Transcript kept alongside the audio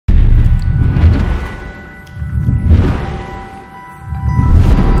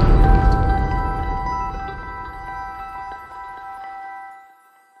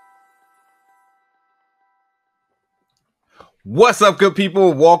What's up, good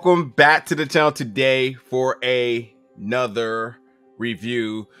people? Welcome back to the channel today for another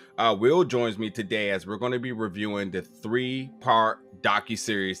review. Will joins me today as we're going to be reviewing the 3-part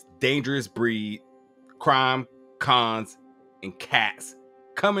docuseries Dangerous Breed, Crime, Cons, and Cats,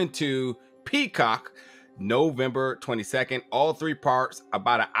 coming to Peacock November 22nd. All 3 parts,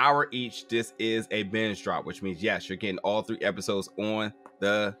 about an hour each. This is a binge drop, which means yes, you're getting all 3 episodes on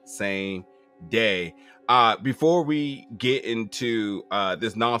the same day. Before we get into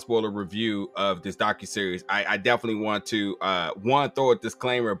this non-spoiler review of this docuseries, I definitely want to throw a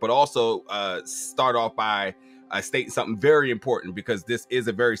disclaimer, but also start off by stating something very important, because this is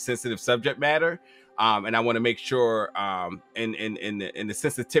a very sensitive subject matter, and I want to make sure in the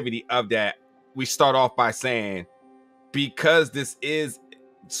sensitivity of that, we start off by saying, because this is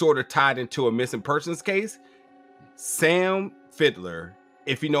sort of tied into a missing persons case, Sam Fiddler,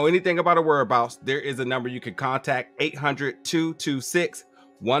 if you know anything about her whereabouts, there is a number you can contact,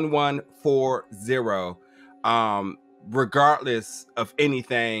 800-226-1140. Regardless of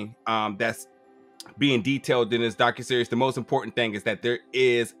anything that's being detailed in this docuseries, the most important thing is that there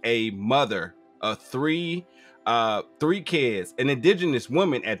is a mother of three kids, an indigenous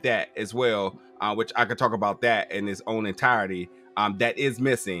woman at that as well, which I could talk about that in its own entirety, that is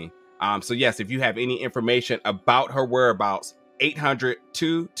missing. So yes, if you have any information about her whereabouts,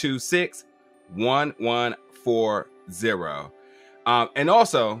 800-226-1140. And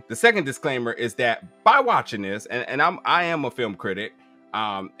also, the second disclaimer is that by watching this, and I am a film critic,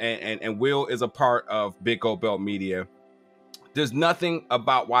 and Will is a part of Big Gold Belt Media, there's nothing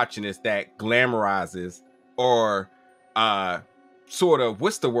about watching this that glamorizes or sort of,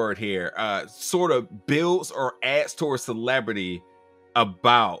 what's the word here, sort of builds or adds to a celebrity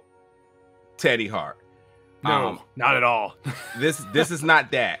about Teddy Hart. No, not at all. This is not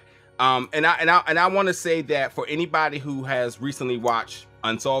that. And I want to say that for anybody who has recently watched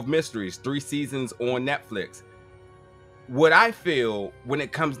Unsolved Mysteries, 3 seasons on Netflix, what I feel when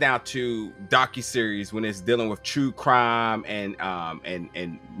it comes down to docuseries, when it's dealing with true crime and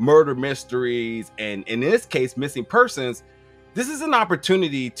murder mysteries, and in this case missing persons, this is an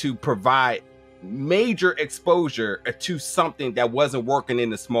opportunity to provide major exposure to something that wasn't working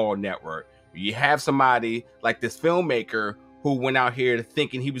in the small network. You have somebody like this filmmaker who went out here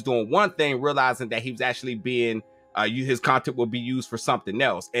thinking he was doing one thing, realizing that he was actually being his content will be used for something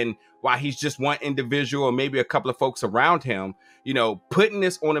else. And while he's just one individual or maybe a couple of folks around him, you know, putting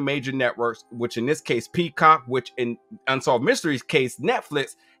this on a major networks, which in this case Peacock, which in Unsolved Mysteries case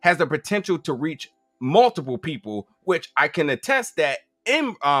Netflix, has the potential to reach multiple people, which I can attest that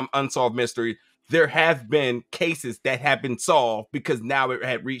in Unsolved Mysteries, there have been cases that have been solved because now it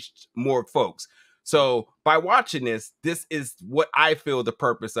had reached more folks. So by watching this, this is what I feel the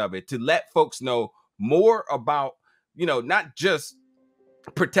purpose of it, to let folks know more about, you know, not just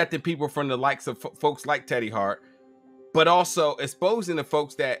protecting people from the likes of folks like Teddy Hart, but also exposing the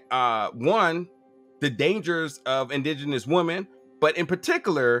folks that, one, the dangers of indigenous women, but in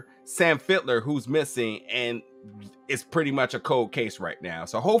particular, Sam Fiddler, who's missing, and it's pretty much a cold case right now.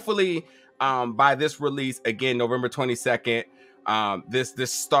 So hopefully, by this release, again, November 22nd,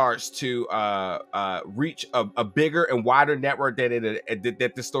 this starts to reach a bigger and wider network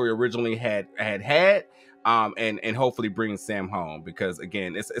that this story originally had, and hopefully bring Sam home, because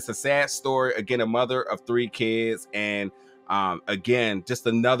again, it's a sad story. Again, a mother of 3 kids, and again, just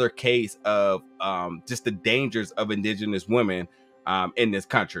another case of just the dangers of indigenous women in this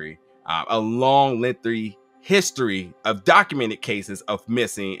country. A long, lengthy history of documented cases of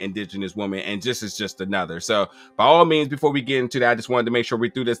missing indigenous women, and this is just another. So by all means, before we get into that, I just wanted to make sure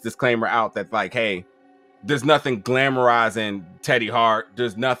we threw this disclaimer out that, like, hey, there's nothing glamorizing Teddy Hart,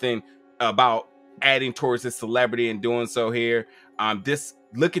 there's nothing about adding towards his celebrity and doing so here.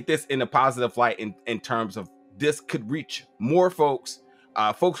 Look at this in a positive light, in terms of this could reach more folks,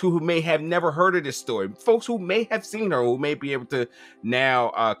 folks who may have never heard of this story, folks who may have seen her, who may be able to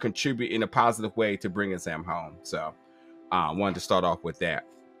now contribute in a positive way to bringing Sam home. So wanted to start off with that.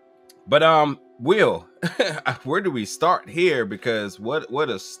 But Will, where do we start here? Because what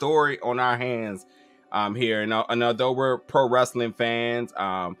a story on our hands here. And although we're pro wrestling fans,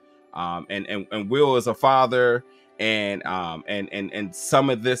 and Will is a father, and some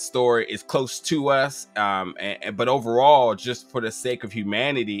of this story is close to us, but overall, just for the sake of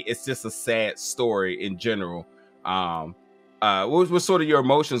humanity, it's just a sad story in general. What was sort of your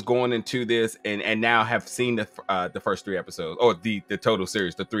emotions going into this, and now have seen the first 3 episodes, or the total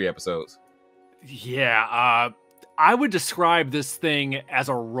series, the 3 episodes? Yeah, I would describe this thing as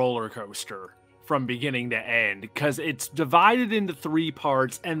a roller coaster from beginning to end, because it's divided into 3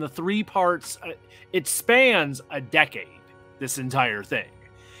 parts, and the 3 parts, it spans a decade. this entire thing.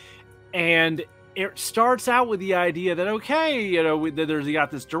 And it starts out with the idea that, okay, you know, you got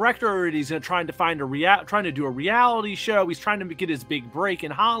this director, and he's trying to do a reality show. He's trying to get his big break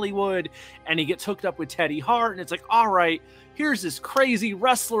in Hollywood, and he gets hooked up with Teddy Hart, and it's like, all right, here's this crazy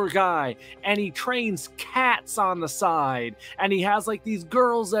wrestler guy, and he trains cats on the side, and he has like these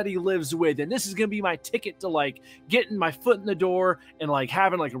girls that he lives with, and this is gonna be my ticket to like getting my foot in the door and like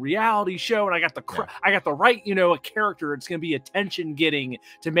having like a reality show, and I got the right, you know, a character. It's gonna be attention getting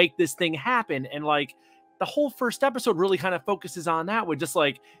to make this thing happen. And like the whole first episode really kind of focuses on that, with just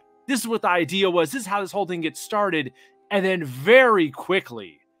like, this is what the idea was, this is how this whole thing gets started, and then very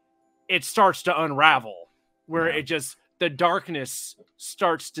quickly it starts to unravel, where it just, the darkness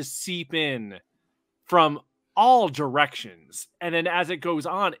starts to seep in from all directions. And then as it goes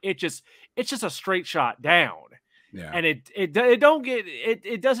on, it's just a straight shot down. Yeah. And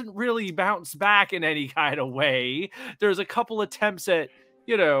it doesn't really bounce back in any kind of way. There's a couple attempts at,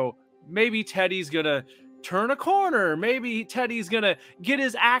 you know, maybe Teddy's gonna turn a corner, maybe Teddy's gonna get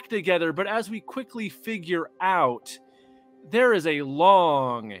his act together. But as we quickly figure out, there is a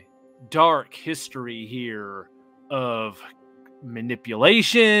long, dark history here of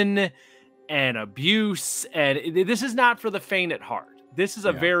manipulation and abuse, and this is not for the faint at heart. This is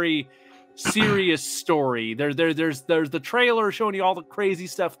a very serious story. There's the trailer showing you all the crazy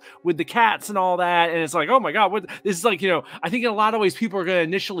stuff with the cats and all that, and it's like, oh my god, what this is like, you know, I think in a lot of ways people are going to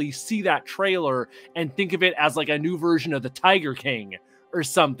initially see that trailer and think of it as like a new version of the Tiger King or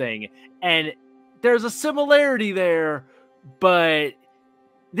something, and there's a similarity there, but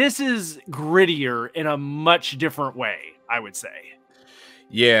this is grittier in a much different way, I would say.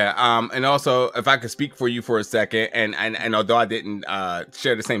 Yeah, and also, if I could speak for you for a second, and although I didn't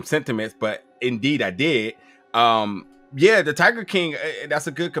share the same sentiments, but indeed I did. Yeah, the Tiger King, that's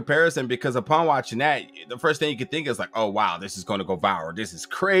a good comparison, because upon watching that, the first thing you could think is like, oh wow, this is going to go viral. This is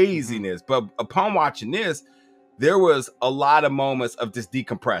craziness. But upon watching this, there was a lot of moments of this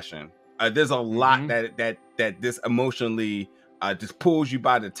decompression. There's a lot that this emotionally just pulls you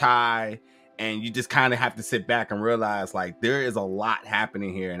by the tie, and you just kind of have to sit back and realize like there is a lot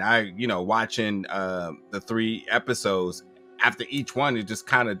happening here. And I, you know, watching the 3 episodes, after each one is just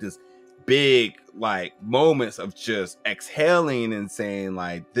kind of this big like moments of just exhaling and saying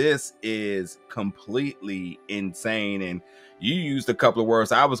like, this is completely insane. And you used a couple of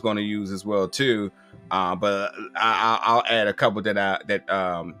words I was going to use as well too, but I'll add a couple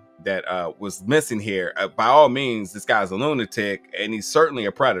that was missing here. By all means, this guy's a lunatic, and he's certainly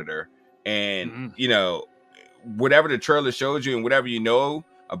a predator. And you know, whatever the trailer shows you and whatever you know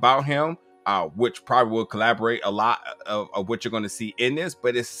about him, which probably will collaborate a lot of what you're going to see in this,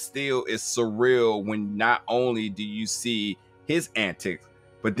 but it still is surreal when not only do you see his antics,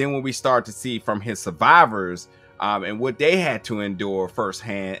 but then when we start to see from his survivors and what they had to endure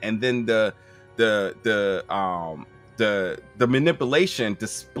firsthand, and then the manipulation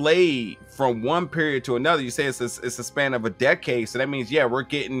displayed from one period to another. You say it's a span of a decade, so that means, yeah, we're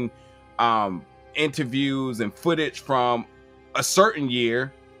getting interviews and footage from a certain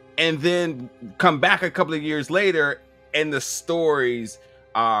year, and then come back a couple of years later, and the stories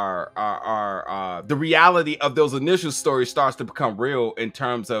are the reality of those initial stories starts to become real in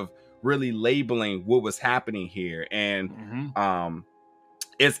terms of really labeling what was happening here. And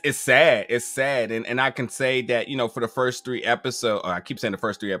it's sad. And I can say that, you know, for the first 3 episodes, I keep saying the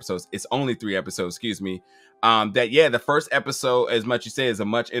first 3 episodes, it's only 3 episodes, excuse me. That, yeah, the first episode, as much you say, is a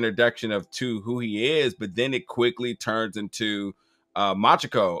much introduction to who he is, but then it quickly turns into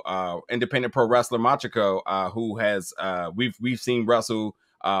Machiko, independent pro wrestler Machiko, who has we've seen wrestle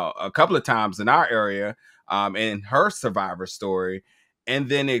a couple of times in our area, and her survivor story. And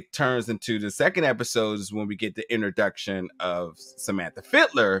then it turns into the second episode is when we get the introduction of Samantha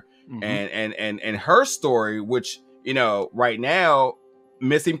Fiddler and her story, which, you know, right now,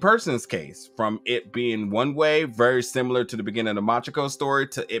 missing persons case, from it being one way, very similar to the beginning of the Machiko story,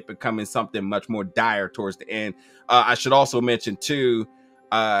 to it becoming something much more dire towards the end. I should also mention too,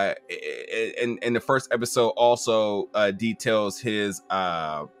 in the first episode also details his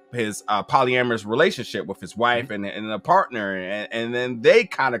polyamorous relationship with his wife and a partner, and then they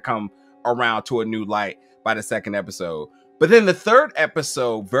kind of come around to a new light by the second episode. But then the third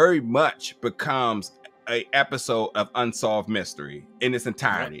episode very much becomes a episode of unsolved mystery in its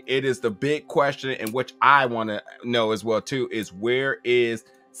entirety. It is the big question, in which I want to know as well too, is where is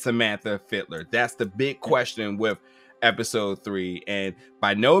Samantha Fiddler? That's the big question with episode 3. And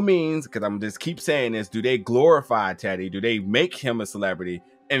by no means, because I'm just keep saying this, do they glorify Teddy? Do they make him a celebrity?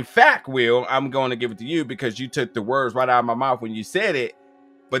 In fact, Will, I'm going to give it to you because you took the words right out of my mouth when you said it.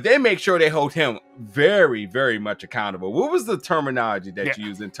 but they make sure they hold him very, very much accountable. What was the terminology that you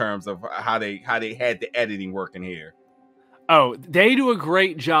used in terms of how they had the editing working here? Oh, they do a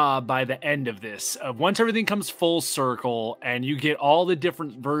great job by the end of this. Once everything comes full circle and you get all the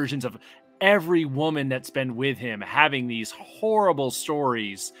different versions of every woman that's been with him having these horrible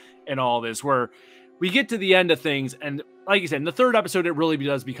stories and all this, where we get to the end of things. And like you said, in the third episode, it really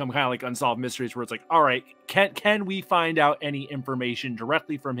does become kind of like Unsolved Mysteries, where it's like, all right, can we find out any information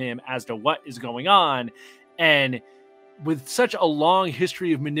directly from him as to what is going on? And with such a long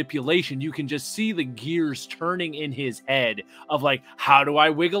history of manipulation, you can just see the gears turning in his head of like, how do I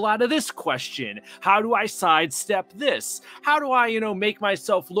wiggle out of this question? How do I sidestep this? How do I, make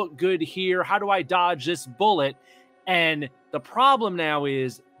myself look good here? How do I dodge this bullet? And the problem now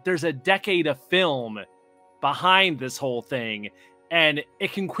is there's a decade of film behind this whole thing, and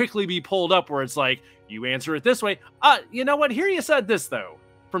it can quickly be pulled up where it's like, you answer it this way. You know what? Here you said this though,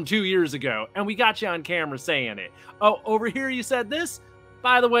 from 2 years ago, and we got you on camera saying it. Oh, over here you said this?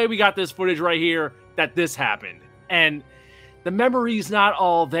 By the way, we got this footage right here that this happened. And the memory's not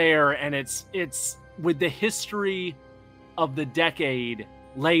all there, and it's with the history of the decade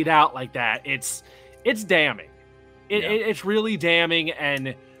laid out like that, it's damning. It's really damning,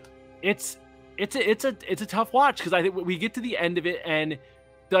 and it's a tough watch, because I think we get to the end of it, and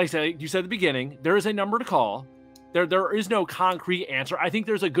like I said, you said at the beginning, there is a number to call. There is no concrete answer. I think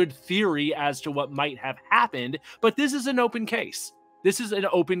there's a good theory as to what might have happened, but this is an open case. This is an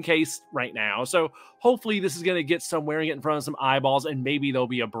open case right now. So hopefully this is going to get somewhere and get in front of some eyeballs, and maybe there'll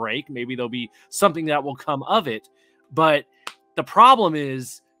be a break. Maybe there'll be something that will come of it. But the problem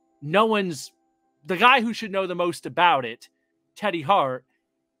is the guy who should know the most about it, Teddy Hart,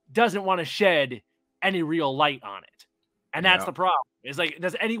 doesn't want to shed any real light on it. And that's the problem. It's like,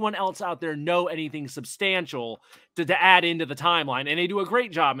 does anyone else out there know anything substantial to add into the timeline? And they do a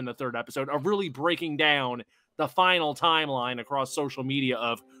great job in the third episode of really breaking down the final timeline across social media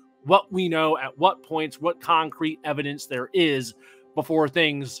of what we know at what points, what concrete evidence there is before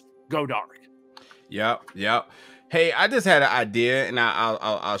things go dark. Yep. Hey, I just had an idea, and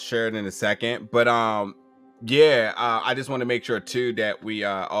I'll share it in a second. But I just want to make sure too that we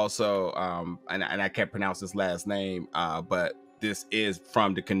also and I can't pronounce his last name, but this is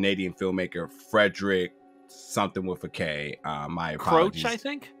from the Canadian filmmaker Frederick something with a K. My apologies. Kroetsch, I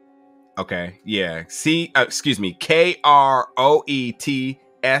think. Okay, yeah. Excuse me, Kroetsch.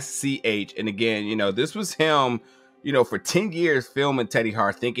 And again, this was him, for 10 years filming Teddy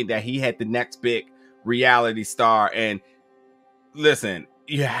Hart, thinking that he had the next big reality star. And listen,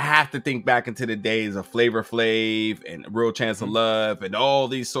 you have to think back into the days of Flavor Flav and Real Chance of Love and all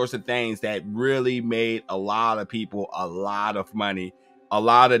these sorts of things that really made a lot of people a lot of money, a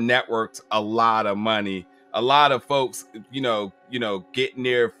lot of networks a lot of money, a lot of folks, getting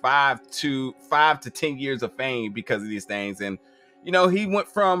near 5 to 10 years of fame because of these things. And he went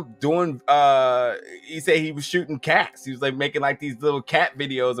from doing he said he was shooting cats. He was like making like these little cat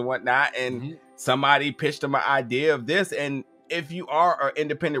videos and whatnot, and somebody pitched him an idea of this. And if you are an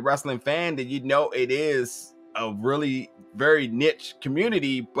independent wrestling fan, then it is a really very niche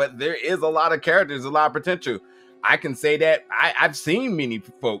community, but there is a lot of characters, a lot of potential. I can say that I've seen many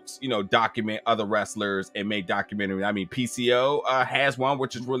folks, document other wrestlers and make documentaries. I mean, PCO has one,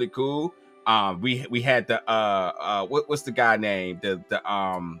 which is really cool. We had the what's the guy name?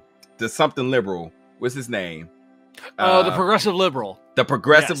 The something liberal. What's his name? The Progressive Liberal. The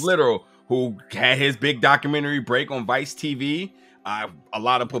Progressive Liberal, who had his big documentary break on Vice TV, a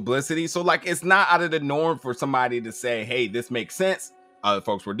lot of publicity. So like, it's not out of the norm for somebody to say, hey, this makes sense. Other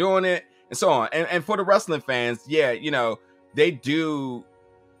folks were doing it and so on. And for the wrestling fans, they do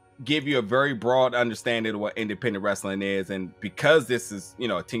give you a very broad understanding of what independent wrestling is. And because this is, a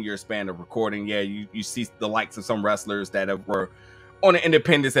 10-year span of recording, you see the likes of some wrestlers that were on the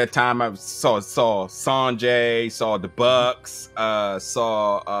independents at time. I saw Sanjay, saw the Bucks,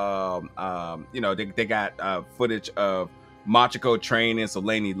 they got footage of Machiko training, so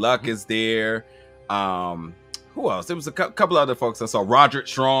Laney Luck is there. Who else? There was a couple other folks I saw. Roderick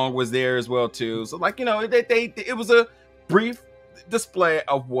Strong was there as well too. So like, it was a brief display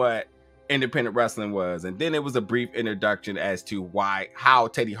of what independent wrestling was, and then it was a brief introduction as to how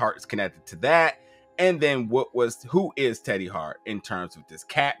Teddy Hart is connected to that. And then who is Teddy Hart in terms of this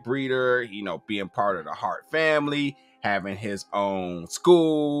cat breeder, being part of the Hart family, having his own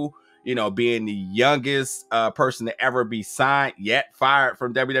school, being the youngest person to ever be signed yet fired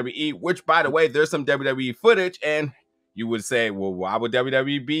from WWE, which, by the way, there's some WWE footage. And you would say, well, why would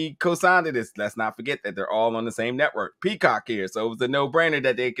WWE be co-signed to this? Let's not forget that they're all on the same network, Peacock here. So it was a no-brainer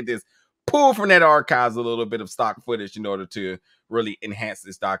that they could just pull from that archives a little bit of stock footage in order to really enhance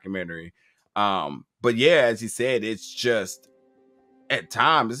this documentary. But yeah, as you said, it's just at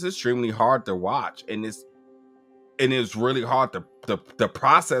times it's extremely hard to watch, and it's really hard to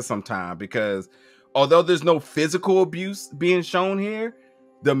process sometimes, because although there's no physical abuse being shown here,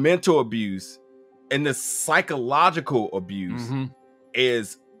 the mental abuse and the psychological abuse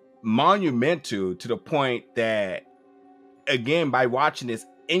is monumental, to the point that, again, by watching this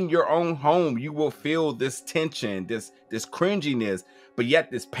in your own home, you will feel this tension, this cringiness, but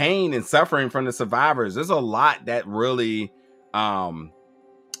yet this pain and suffering from the survivors. There's a lot that really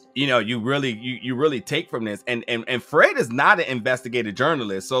you really take from this. And Fred is not an investigative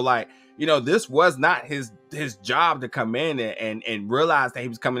journalist, so like, this was not his job to come in and realize that he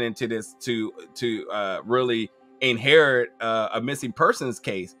was coming into this to really inherit a missing persons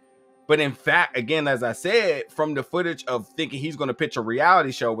case. But in fact, again, as I said, from the footage of thinking he's going to pitch a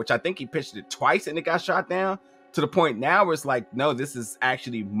reality show, which I think he pitched it twice and it got shot down, to the point now where it's like, no, this is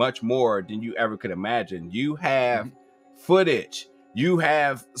actually much more than you ever could imagine. You have footage, you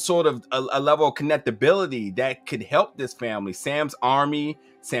have sort of a level of connectability that could help this family. Sam's army,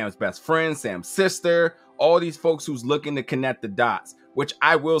 Sam's best friend, Sam's sister, all these folks who's looking to connect the dots. Which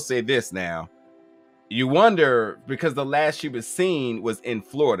I will say this now, you wonder, because the last she was seen was in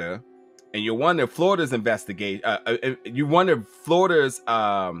Florida, and you wonder Florida's you wonder Florida's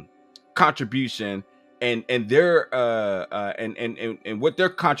contribution and their and what their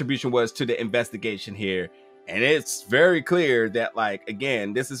contribution was to the investigation here. And it's very clear that, like,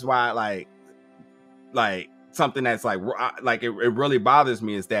 again, this is why like something that's like it really bothers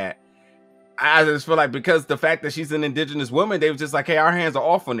me is that I just feel like, because the fact that she's an indigenous woman, they were just like, hey, our hands are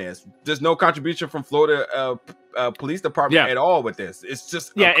off on this. There's no contribution from Florida police department at all with this. It's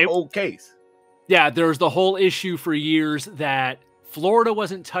just a cold case. Yeah, there's the whole issue for years that Florida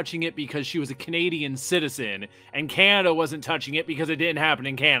wasn't touching it because she was a Canadian citizen, and Canada wasn't touching it because it didn't happen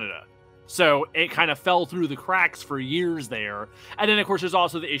in Canada. So it kind of fell through the cracks for years there. And then, of course, there's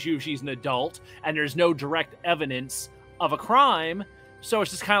also the issue of she's an adult, and there's no direct evidence of a crime. So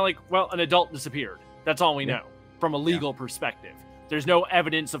it's just kind of like, well, an adult disappeared. That's all we know from a legal perspective. There's no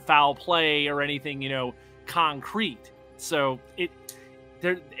evidence of foul play or anything, concrete. So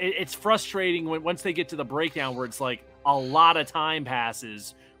it's frustrating once they get to the breakdown where it's like a lot of time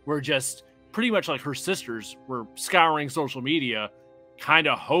passes. We're just pretty much like her sisters were scouring social media, kind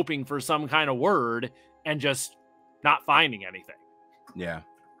of hoping for some kind of word and just not finding anything. Yeah.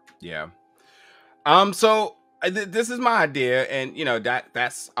 So this is my idea, and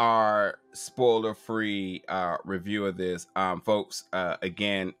that's our spoiler-free review of this, folks.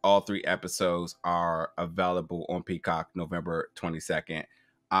 Again, all 3 episodes are available on Peacock November 22nd.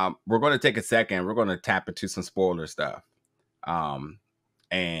 We're going to take a second. We're going to tap into some spoiler stuff,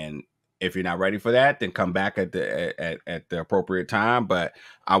 and if you're not ready for that, then come back at the appropriate time. But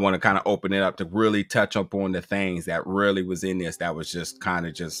I want to kind of open it up to really touch up on the things that really was in this that was just kind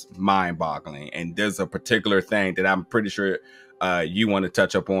of just mind-boggling. And there's a particular thing that I'm pretty sure you want to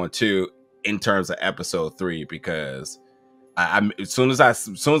touch up on too, in terms of episode 3, because as soon as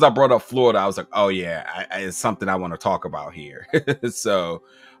I brought up Florida, I was like, oh yeah, it's something I want to talk about here. So,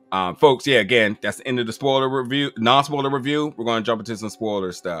 folks, yeah, again, that's the end of the non-spoiler review. We're going to jump into some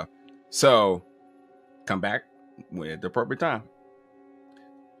spoiler stuff. So come back with the appropriate time.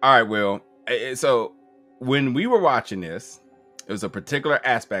 All right, Will. So when we were watching this, there was a particular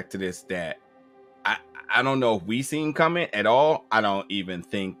aspect to this that I don't know if we seen coming at all. I don't even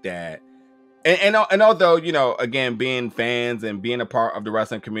think that. And although, again, being fans and being a part of the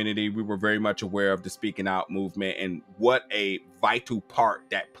wrestling community, we were very much aware of the speaking out movement and what a vital part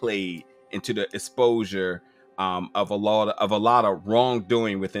that played into the exposure of a lot of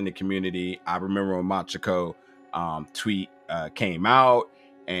wrongdoing within the community. I remember when Machiko tweet came out,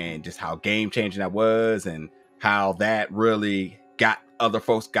 and just how game changing that was, and how that really got other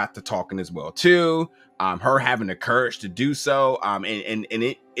folks got to talking as well too. Her having the courage to do so, and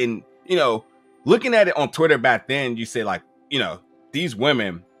looking at it on Twitter back then, you say like, these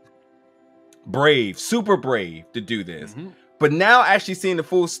women brave, super brave to do this. But now actually seeing the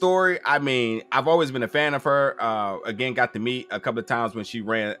full story, I mean, I've always been a fan of her. Again, got to meet a couple of times when she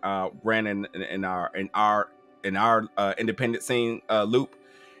ran in our independent scene loop,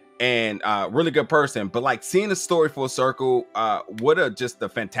 and really good person. But like seeing the story full circle, just a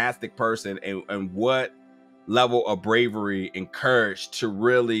fantastic person, and what level of bravery and courage to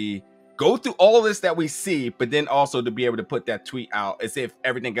really go through all this that we see, but then also to be able to put that tweet out as if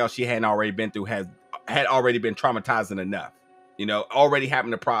everything else she hadn't already been through had already been traumatizing enough. Already having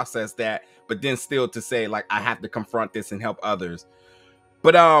to process that, but then still to say, like, I have to confront this and help others.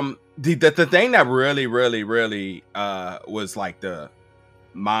 But the thing that really was like the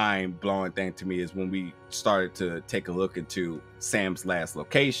mind-blowing thing to me is when we started to take a look into Sam's last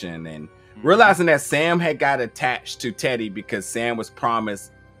location and realizing that Sam had got attached to Teddy because Sam was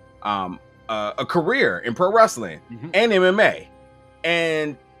promised a career in pro wrestling and MMA.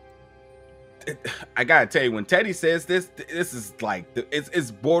 And I gotta tell you, when Teddy says this is like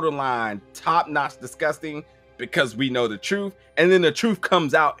it's borderline top-notch disgusting, because we know the truth, and then the truth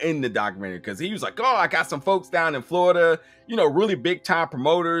comes out in the documentary, because he was like, oh, I got some folks down in Florida, you know, really big time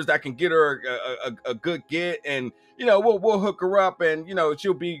promoters that can get her a good get, and you know, we'll hook her up, and you know,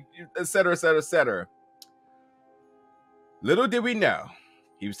 she'll be et cetera, et cetera, et cetera. Little did we know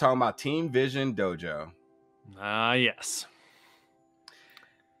he was talking about Team Vision Dojo. Yes.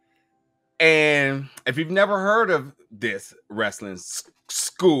 And if you've never heard of this wrestling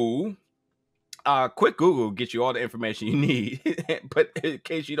school, quick Google will get you all the information you need. But in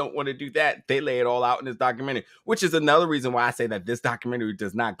case you don't want to do that, they lay it all out in this documentary, which is another reason why I say that this documentary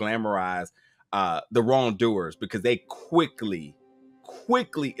does not glamorize the wrongdoers, because they quickly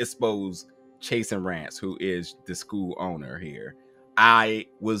expose Chasen Rance, who is the school owner here. I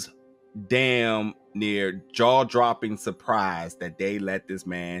was damn near jaw-dropping surprised that they let this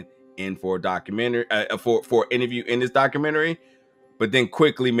man in for a documentary, for interview in this documentary, but then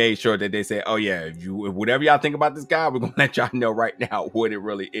quickly made sure that they said, oh yeah, if whatever y'all think about this guy, we're gonna let y'all know right now what it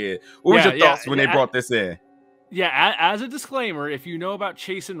really is. What was your thoughts when they brought this in? Yeah, as a disclaimer, if you know about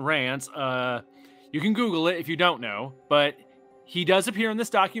Chasen Rance, you can Google it if you don't know, but he does appear in this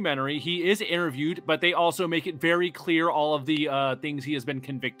documentary. He is interviewed, but they also make it very clear all of the things he has been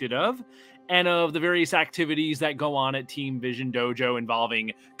convicted of, and of the various activities that go on at Team Vision Dojo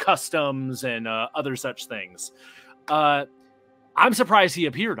involving customs and other such things. I'm surprised he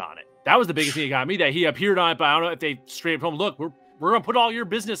appeared on it. That was the biggest thing that got me, that he appeared on it, but I don't know if they straight up told him, look, we're going to put all your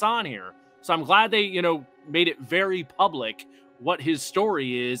business on here. So I'm glad they, you know, made it very public what his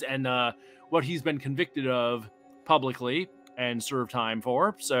story is and what he's been convicted of publicly and served time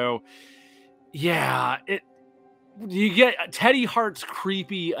for. So yeah, you get Teddy Hart's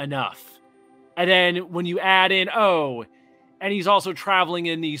creepy enough. And then when you add in, oh, and he's also traveling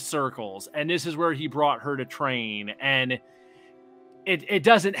in these circles, and this is where he brought her to train, and it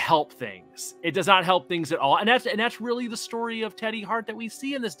doesn't help things. It does not help things at all. And that's really the story of Teddy Hart that we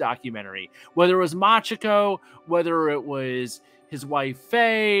see in this documentary. Whether it was Machiko, whether it was his wife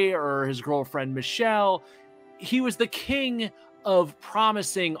Faye or his girlfriend Michelle, he was the king of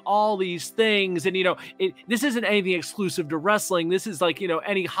promising all these things. And, you know, this isn't anything exclusive to wrestling. This is like, you know,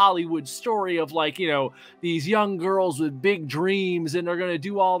 any Hollywood story of like, you know, these young girls with big dreams and they're going to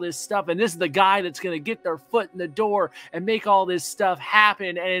do all this stuff. And this is the guy that's going to get their foot in the door and make all this stuff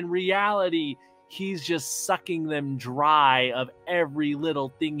happen. And in reality, he's just sucking them dry of every little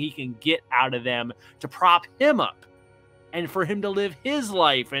thing he can get out of them to prop him up. And for him to live his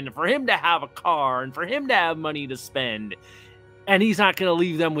life, and for him to have a car, and for him to have money to spend. And he's not going to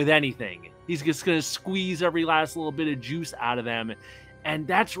leave them with anything. He's just going to squeeze every last little bit of juice out of them. And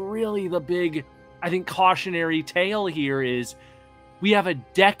that's really the big, I think, cautionary tale here is we have a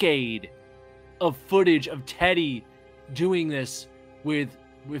decade of footage of Teddy doing this with,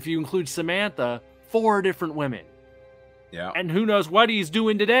 if you include Samantha, 4 different women. Yeah. And who knows what he's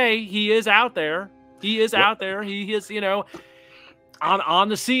doing today. He is out there. He is out there. He is, you know, on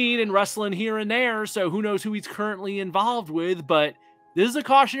the scene and wrestling here and there. So who knows who he's currently involved with, but this is a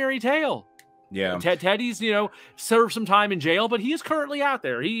cautionary tale. Yeah. Teddy's, you know, served some time in jail, but he is currently out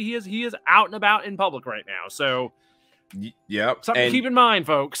there. He is out and about in public right now. So yep. Something to keep in mind,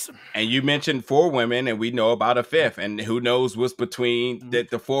 folks. And you mentioned 4 women, and we know about a 5th, and who knows what's between the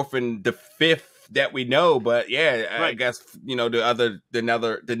 4th and the 5th that we know. But yeah, right. I guess, you know,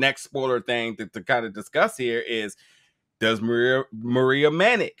 the next spoiler thing to kind of discuss here is, does Maria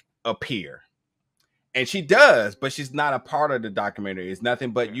Manic appear? And she does, but she's not a part of the documentary. It's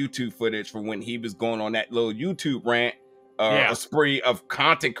nothing but YouTube footage from when he was going on that little YouTube rant, a spree of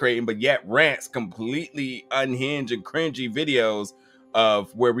content creating, but yet rants, completely unhinged and cringy videos of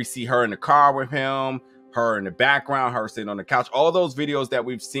where we see her in the car with him, her in the background, her sitting on the couch, all those videos that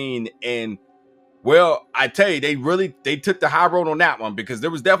we've seen. And well, I tell you, they took the high road on that one, because there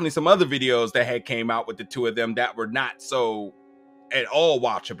was definitely some other videos that had came out with the 2 of them that were not so at all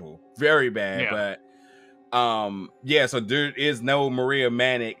watchable. Very bad. Yeah. But yeah, so there is no Maria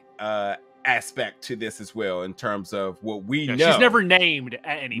Manic aspect to this as well, in terms of what we know. She's never named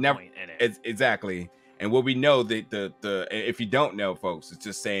at any point in it. Exactly. And what we know, the if you don't know, folks, it's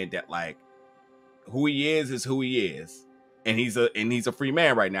just saying that like who he is who he is. And he's a free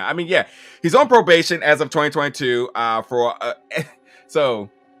man right now. I mean, yeah, he's on probation as of 2022 for So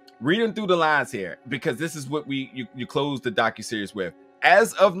reading through the lines here, because this is what you close the docuseries with.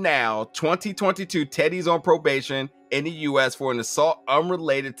 As of now, 2022, Teddy's on probation in the U.S. for an assault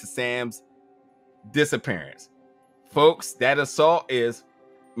unrelated to Sam's disappearance. Folks, that assault is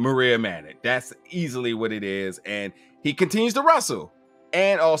Maria Manic. That's easily what it is. And he continues to wrestle.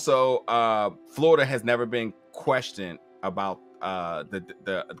 And also, Florida has never been questioned about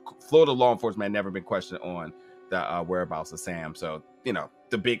the Florida law enforcement had never been questioned on the whereabouts of Sam. So, you know,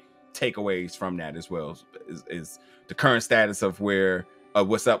 the big takeaways from that as well is the current status of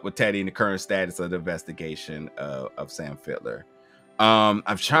what's up with Teddy and the current status of the investigation of Sam Fiddler.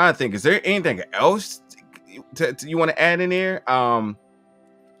 I'm trying to think, is there anything else you want to add in here? I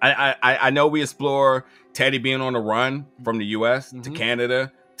know we explore Teddy being on the run from the U.S. to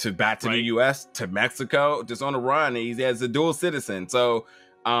Canada to back to the U.S. to Mexico, just on the run. He's as a dual citizen, so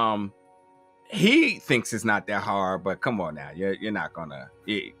he thinks it's not that hard. But come on now, you're not gonna.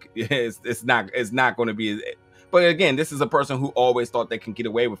 It's not going to be. But again, this is a person who always thought they can get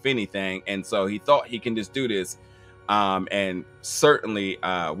away with anything, and so he thought he can just do this. And certainly,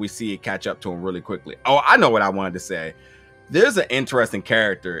 we see it catch up to him really quickly. Oh, I know what I wanted to say. There's an interesting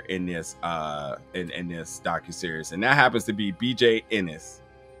character in this in this docuseries, and that happens to be B.J. Ennis.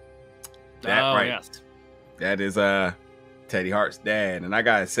 Yes. That is Teddy Hart's dad, and I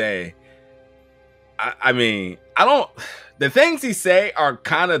gotta say, I mean, the things he say are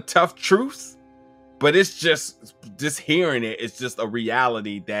kind of tough truths, but it's just hearing it's just a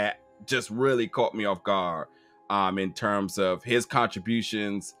reality that just really caught me off guard. In terms of his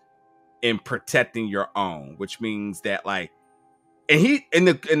contributions in protecting your own, which means that and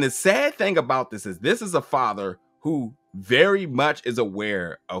the sad thing about this is a father who very much is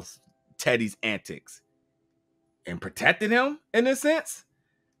aware of Teddy's antics and protected him in a sense,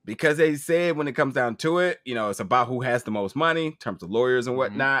 because they said when it comes down to it, you know, it's about who has the most money in terms of lawyers and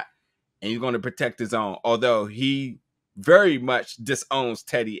whatnot, and he's going to protect his own, although he very much disowns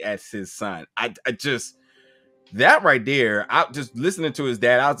Teddy as his son. I just, that right there, I just listening to his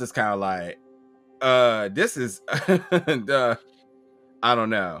dad, I was just kind of like, this is I don't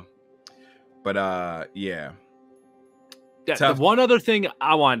know, but yeah. The one other thing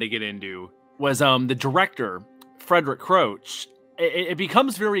I wanted to get into was the director, Frederick Kroetsch. It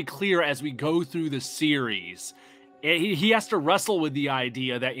becomes very clear as we go through the series. He has to wrestle with the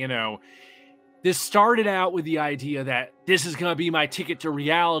idea that, you know, this started out with the idea that this is going to be my ticket to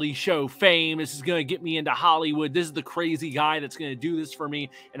reality show fame. This is going to get me into Hollywood. This is the crazy guy that's going to do this for me.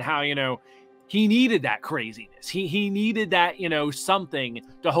 And how, you know, he needed that craziness. He needed that, you know, something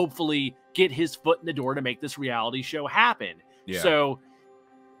to hopefully get his foot in the door to make this reality show happen. Yeah. So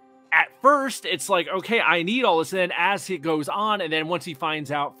at first it's like, okay, I need all this. And then as it goes on, and then once he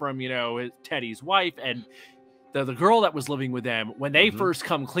finds out from, you know, Teddy's wife and the girl that was living with them, when they first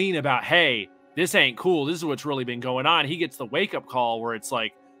come clean about, hey, this ain't cool, this is what's really been going on, he gets the wake-up call where it's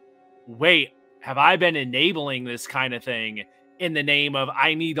like, wait, have I been enabling this kind of thing in the name of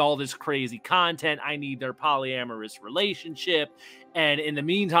I need all this crazy content, I need their polyamorous relationship, and in the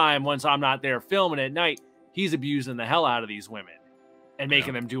meantime, once I'm not there filming at night, he's abusing the hell out of these women and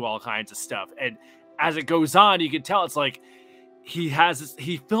making them do all kinds of stuff. And as it goes on, you can tell it's like he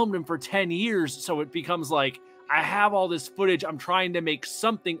filmed him for 10 years, so it becomes like, I have all this footage, I'm trying to make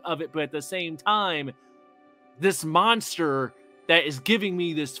something of it, but at the same time, this monster that is giving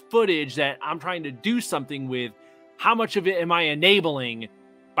me this footage that I'm trying to do something with, how much of it am I enabling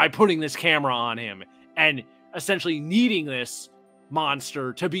by putting this camera on him and essentially needing this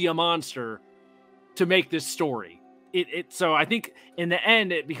monster to be a monster to make this story? So I think in the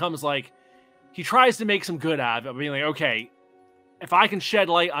end, it becomes like he tries to make some good out of it, being like, okay, if I can shed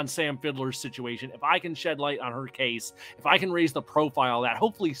light on Sam Fiddler's situation, if I can shed light on her case, if I can raise the profile of that,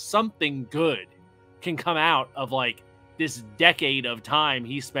 hopefully something good can come out of like this decade of time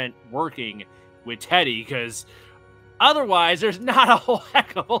he spent working with Teddy, because otherwise there's not a whole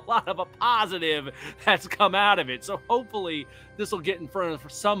heck of a lot of a positive that's come out of it. So hopefully this will get in front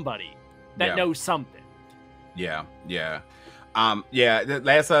of somebody that knows something. Yeah. The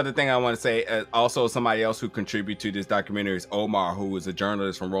last other thing I want to say, also somebody else who contributed to this documentary is Omar, who was a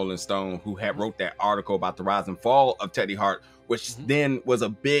journalist from Rolling Stone, who had wrote that article about the rise and fall of Teddy Hart, which then was a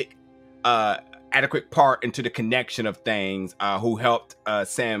big adequate part into the connection of things, who helped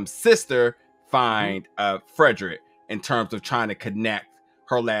Sam's sister find Frederick in terms of trying to connect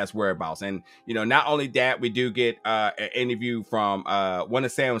her last whereabouts. And, you know, not only that, we do get an interview from one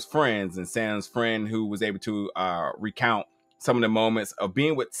of Sam's friends, and Sam's friend who was able to recount some of the moments of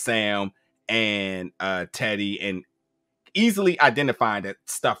being with Sam and Teddy and easily identifying that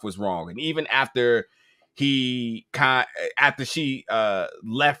stuff was wrong. And even after he after she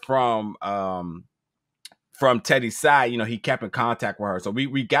left from Teddy's side, you know, he kept in contact with her. So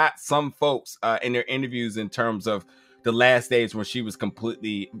we got some folks in their interviews in terms of the last days when she was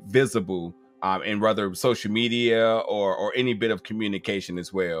completely visible in whether social media or any bit of communication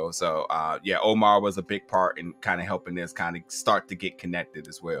as well. So yeah, Omar was a big part in kind of helping this kind of start to get connected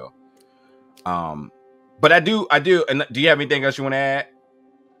as well. But I do. And do you have anything else you want to add?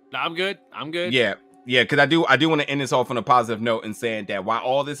 No, I'm good. Yeah, because I do want to end this off on a positive note and saying that while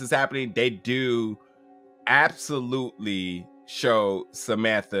all this is happening, they do absolutely show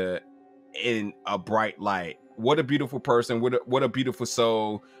Samantha in a bright light. What a beautiful person! What a beautiful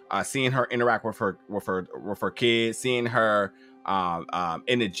soul! Seeing her interact with her kids, seeing her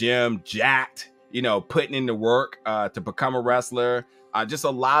in the gym, jacked, you know, putting in the work to become a wrestler. Just a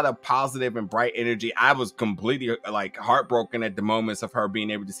lot of positive and bright energy. I was completely like heartbroken at the moments of her being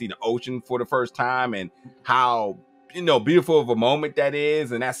able to see the ocean for the first time and how, you know, beautiful of a moment that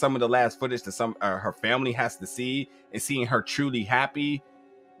is. And that's some of the last footage that her family has to see, and seeing her truly happy,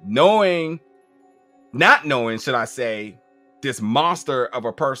 not knowing, should I say, this monster of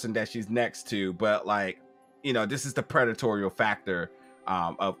a person that she's next to. But like, you know, this is the predatorial factor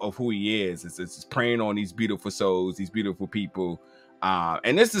of who he is. It's preying on these beautiful souls, these beautiful people.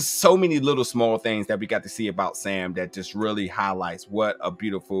 And this is so many little small things that we got to see about Sam that just really highlights what a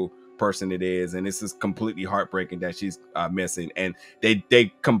beautiful person it is. And this is completely heartbreaking that she's missing. And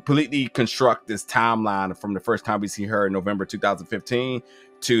they completely construct this timeline from the first time we see her in November 2015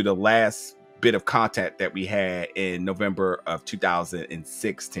 to the last bit of contact that we had in November of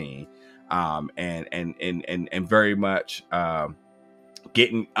 2016. And very much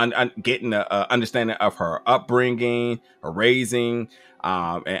getting a understanding of her upbringing, her raising,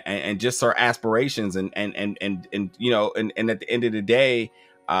 and just her aspirations, and you know, and at the end of the day,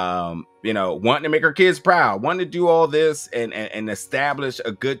 you know, wanting to make her kids proud, wanting to do all this and establish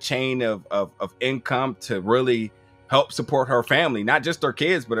a good chain of income to really help support her family, not just her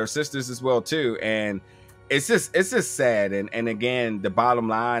kids, but her sisters as well too. And it's just sad. And again, the bottom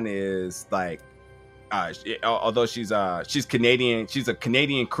line is like, although she's Canadian, she's a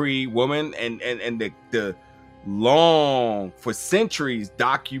Canadian Cree woman, and the long, for centuries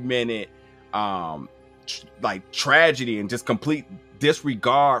documented like tragedy and just complete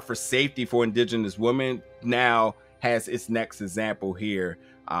disregard for safety for Indigenous women now has its next example here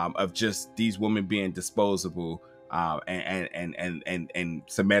of just these women being disposable. And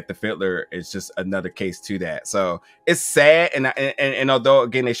Samantha Fiddler is just another case to that. So it's sad, and although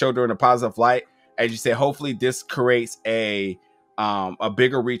again they showed her in a positive light, as you said, hopefully this creates a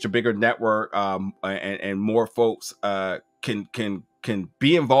bigger reach, a bigger network, and more folks can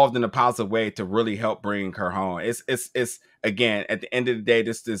be involved in a positive way to really help bring her home. It's again, at the end of the day,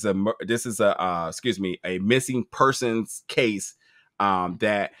 this is a missing persons case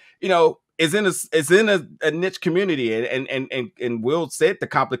that, you know, is in a niche community, and Will said the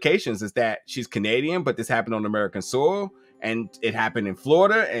complications is that she's Canadian, but this happened on American soil, and it happened in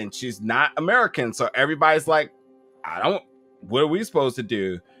Florida, and she's not American, so everybody's like, what are we supposed to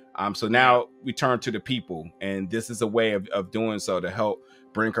do? So now we turn to the people, and this is a way of doing so to help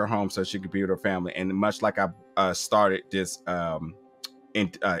bring her home so she could be with her family. And much like I started this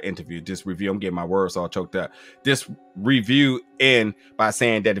interview, this review, I'm getting my words all choked up, this review in by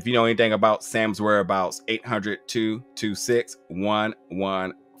saying that if you know anything about Sam's whereabouts,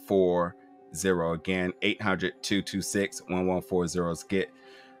 800-226-1140. Again, 800-226-1140. Let's get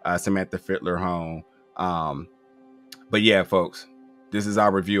Samantha Fiddler home. But yeah, folks, this is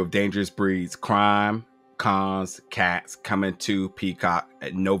our review of Dangerous Breeds, Crime, Cons, Cats, coming to Peacock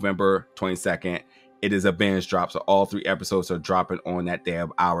at November 22nd. It is a binge drop, so all 3 episodes are dropping on that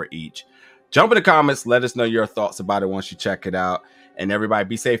damn hour each. Jump in the comments, let us know your thoughts about it once you check it out. And everybody,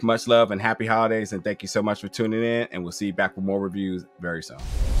 be safe, much love, and happy holidays. And thank you so much for tuning in. And we'll see you back with more reviews very soon.